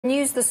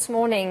News this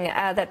morning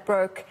that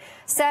broke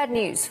sad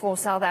news for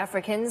South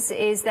Africans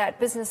is that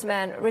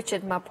businessman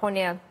Richard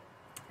Maponya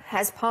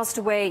has passed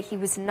away. He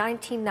was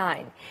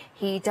 99.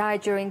 He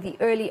died during the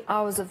early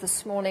hours of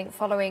this morning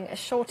following a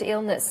short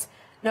illness.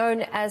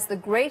 Known as the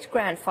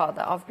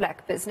great-grandfather of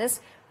black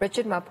business,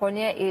 Richard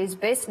Maponya is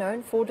best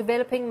known for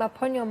developing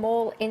Maponya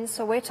Mall in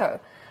Soweto.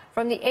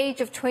 From the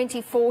age of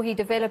 24, he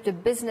developed a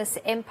business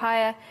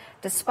empire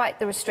despite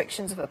the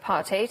restrictions of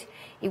apartheid.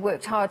 He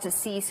worked hard to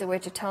see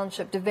Soweto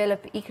township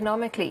develop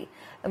economically.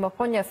 The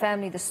Maponya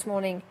family this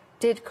morning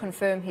did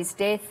confirm his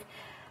death.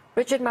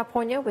 Richard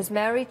Maponya was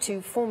married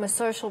to former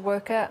social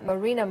worker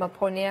Marina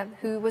Maponya,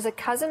 who was a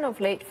cousin of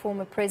late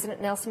former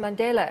President Nelson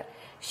Mandela.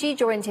 She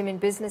joined him in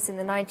business in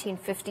the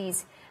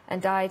 1950s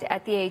and died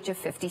at the age of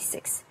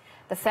 56.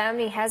 The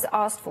family has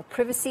asked for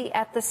privacy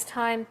at this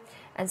time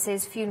and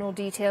says funeral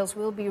details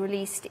will be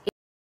released.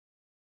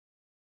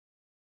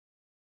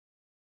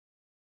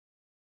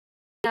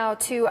 Now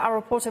to our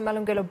reporter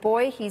Malungelo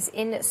Booi. He's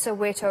in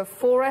Soweto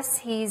for us.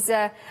 He's,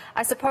 I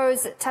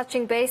suppose,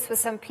 touching base with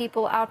some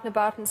people out and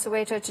about in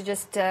Soweto to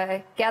just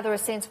gather a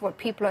sense of what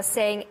people are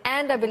saying.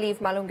 And I believe,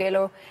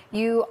 Malungelo,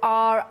 you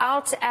are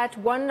out at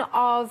one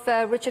of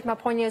Richard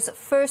Maponya's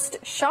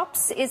first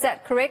shops. Is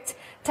that correct?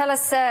 Tell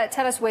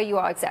us where you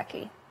are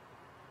exactly.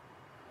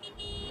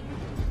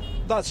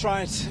 That's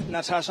right,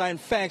 Natasha. In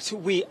fact,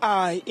 we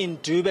are in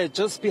Booi,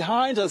 just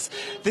behind us.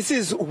 This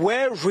is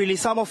where really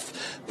some of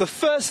the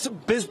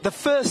first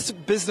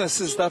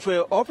businesses that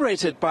were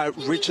operated by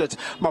Richard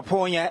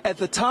Maponya at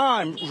the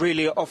time,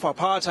 really, of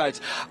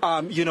apartheid,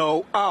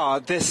 are.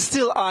 There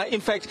still are.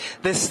 In fact,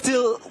 there's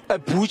still a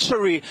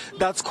butchery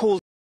that's called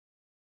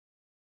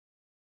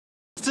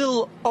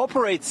still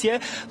operates here.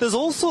 There's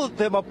also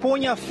the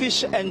Maponya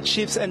Fish and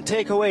Chips and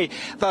Takeaway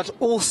that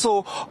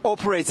also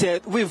operates here.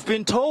 We've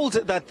been told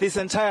that this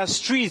entire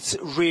street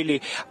really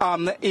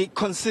it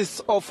consists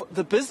of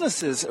the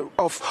businesses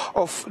of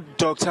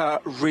Dr.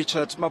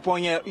 Richard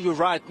Maponya. You're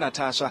right,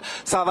 Natasha.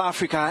 South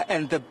Africa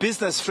and the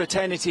business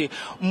fraternity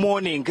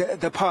mourning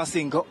the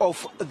passing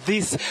of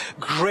this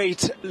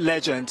great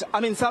legend. I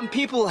mean, some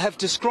people have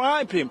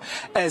described him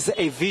as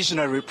a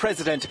visionary.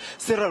 President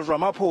Cyril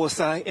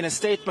Ramaphosa, in a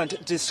statement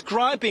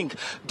describing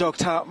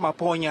Dr.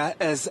 Maponya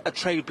as a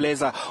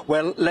trailblazer.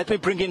 Well, let me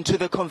bring into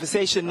the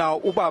conversation now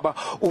Ubaba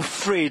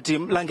Ufredi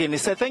Mlangeni.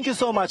 So thank you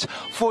so much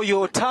for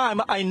your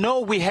time. I know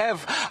we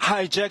have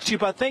hijacked you,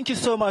 but thank you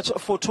so much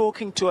for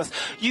talking to us.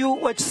 You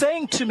were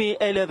saying to me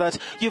earlier that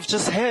you've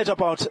just heard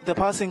about the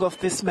passing of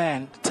this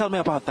man. Tell me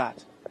about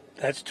that.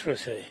 That's true,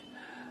 sir.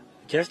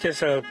 Just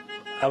as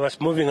I was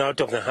moving out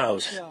of the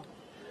house,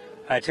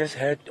 I just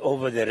heard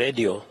over the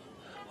radio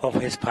of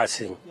his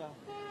passing.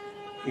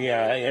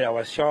 Yeah, I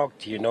was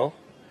shocked,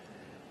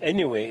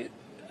 Anyway,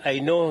 I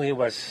know he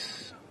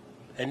was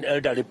an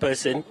elderly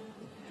person,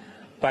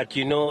 but,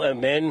 a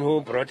man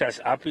who brought us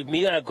up.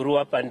 Me, I grew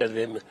up under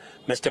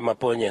Mr.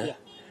 Maponya. Yeah.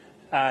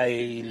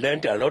 I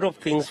learned a lot of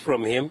things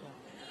from him.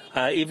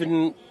 I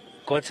even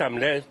got some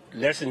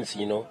lessons,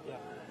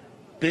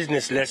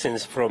 business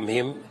lessons from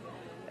him.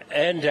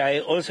 And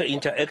I also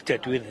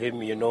interacted with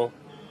him,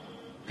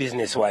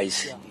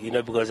 business-wise,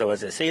 because I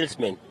was a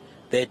salesman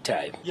that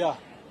time. Yeah.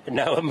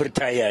 Now I'm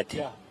retired,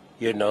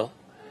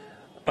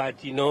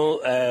 But,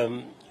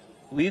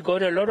 we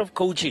got a lot of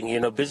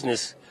coaching,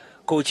 business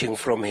coaching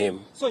from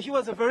him. So he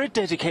was a very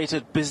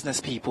dedicated business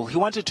people. He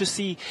wanted to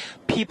see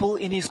people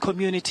in his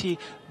community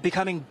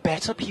becoming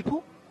better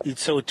people?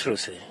 It's so true,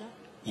 sir.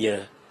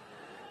 Yeah.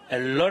 A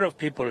lot of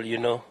people,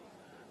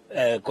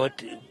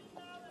 got,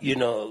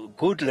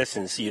 good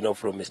lessons,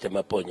 from Mr.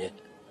 Maponya.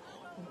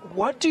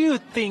 What do you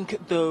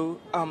think, though,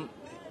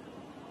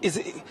 is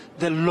it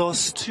the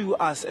loss to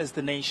us as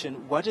the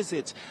nation? What is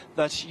it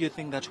that you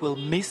think that we'll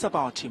miss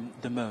about him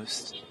the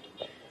most?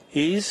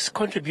 His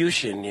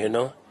contribution,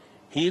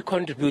 He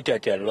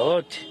contributed a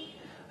lot.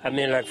 I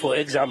mean, like, for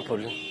example,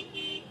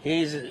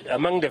 he's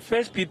among the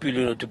first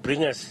people, to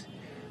bring us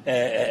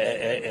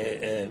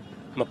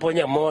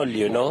Maponya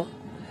Mall,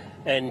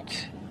 And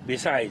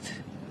besides,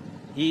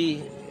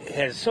 he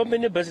has so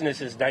many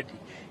businesses that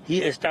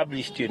he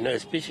established,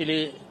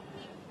 especially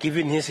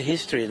given his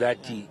history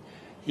that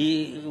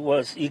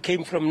he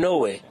came from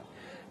nowhere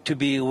to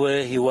be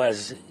where he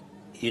was,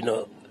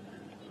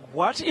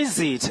 What is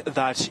it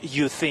that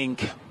you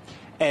think,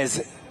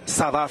 as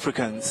South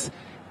Africans,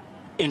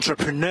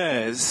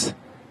 entrepreneurs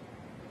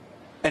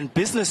and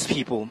business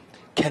people,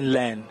 can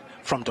learn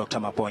from Dr.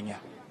 Maponya?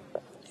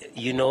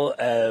 He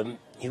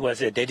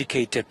was a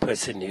dedicated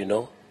person,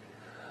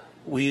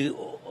 We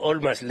all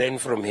must learn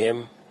from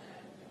him.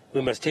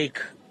 We must take,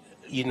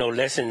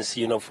 lessons,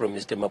 from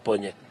Mr.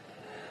 Maponya.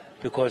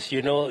 Because,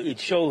 it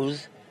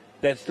shows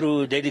that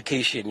through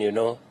dedication,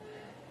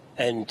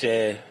 and,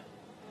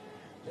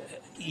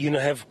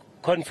 have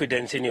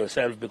confidence in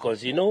yourself.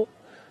 Because, Mr.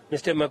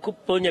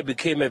 Maponya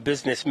became a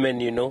businessman,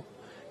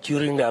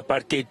 during the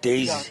apartheid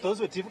days. Yeah, those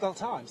were difficult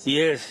times.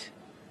 Yes.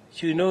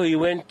 He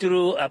went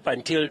through up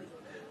until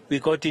we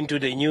got into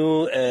the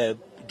new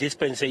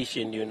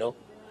dispensation,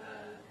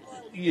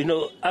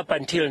 Up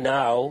until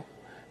now,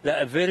 there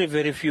are very,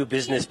 very few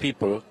business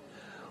people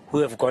who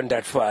have gone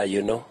that far,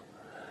 you know.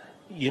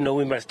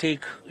 We must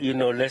take,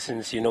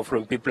 lessons,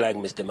 from people like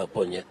Mr.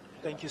 Maponya.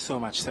 Thank you so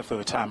much, sir, for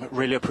your time.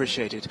 Really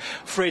appreciate it.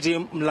 Freddie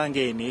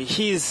Mlangeni,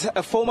 he's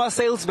a former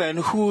salesman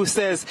who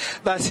says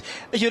that,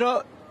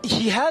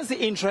 he has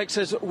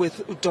interacted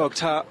with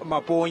Dr.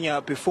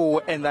 Maponya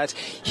before, and that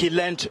he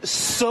learned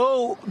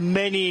so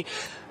many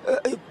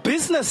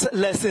business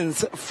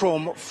lessons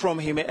from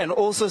him, and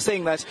also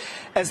saying that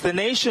as the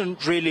nation,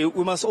 really,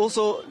 we must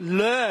also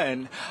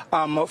learn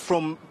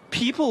from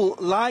people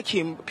like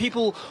him,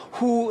 people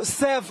who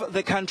serve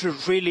the country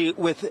really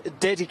with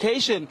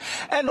dedication.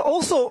 And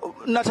also,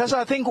 Natasha,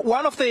 I think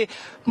one of the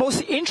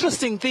most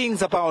interesting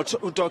things about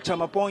Dr.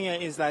 Maponya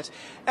is that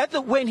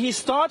when he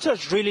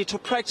started really to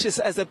practice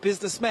as a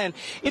businessman,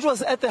 it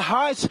was at the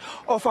height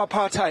of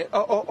apartheid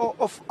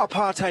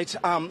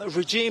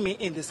regime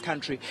in this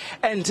country.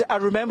 And I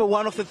remember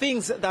one of the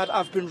things that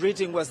I've been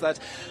reading was that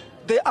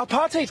the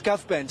apartheid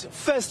government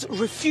first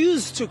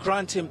refused to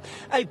grant him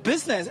a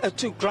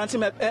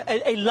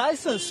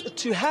license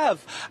to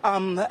have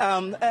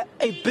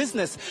a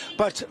business,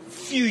 but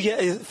few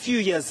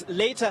years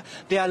later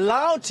they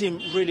allowed him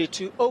really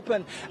to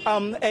open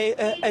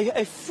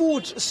a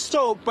food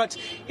store. But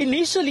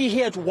initially he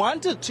had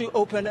wanted to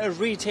open a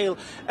retail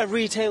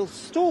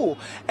store,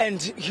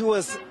 and he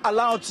was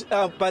allowed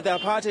by the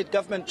apartheid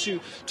government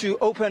to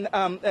open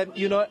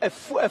a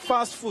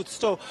fast food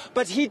store,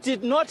 but he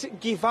did not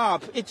give up.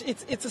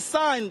 It's a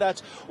sign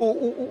that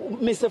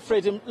Mr.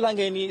 Freddie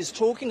Mlangeni is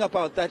talking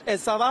about, that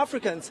as South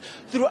Africans,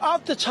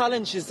 throughout the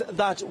challenges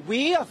that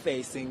we are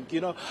facing,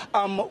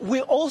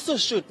 we also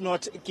should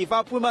not give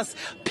up. We must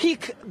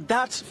pick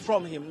that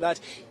from him, that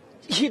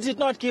he did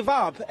not give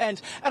up, and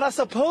I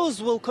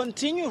suppose we'll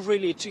continue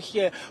really to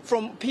hear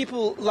from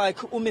people like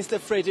Mr.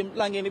 Freddie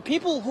Mlangeni,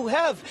 people who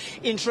have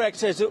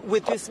interacted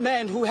with this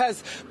man who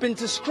has been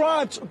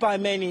described by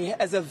many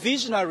as a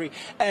visionary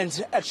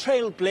and a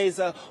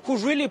trailblazer, who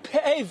really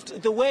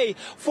paved the way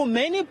for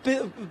many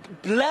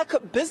black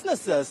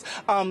businesses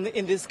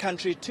in this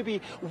country to be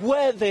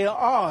where they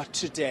are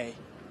today.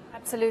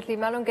 Absolutely.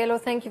 Malungelo,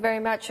 thank you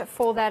very much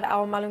for that.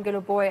 Our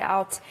Malungelo Booi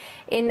out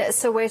in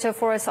Soweto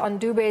for us on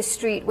Dube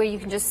Street, where you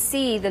can just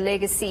see the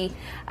legacy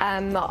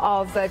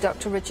of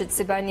Dr. Richard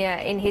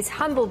Maponya in his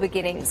humble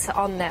beginnings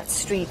on that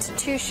street.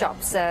 2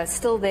 shops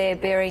still there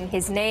bearing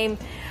his name.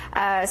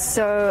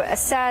 So a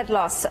sad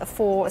loss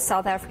for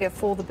South Africa,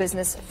 for the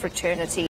business fraternity.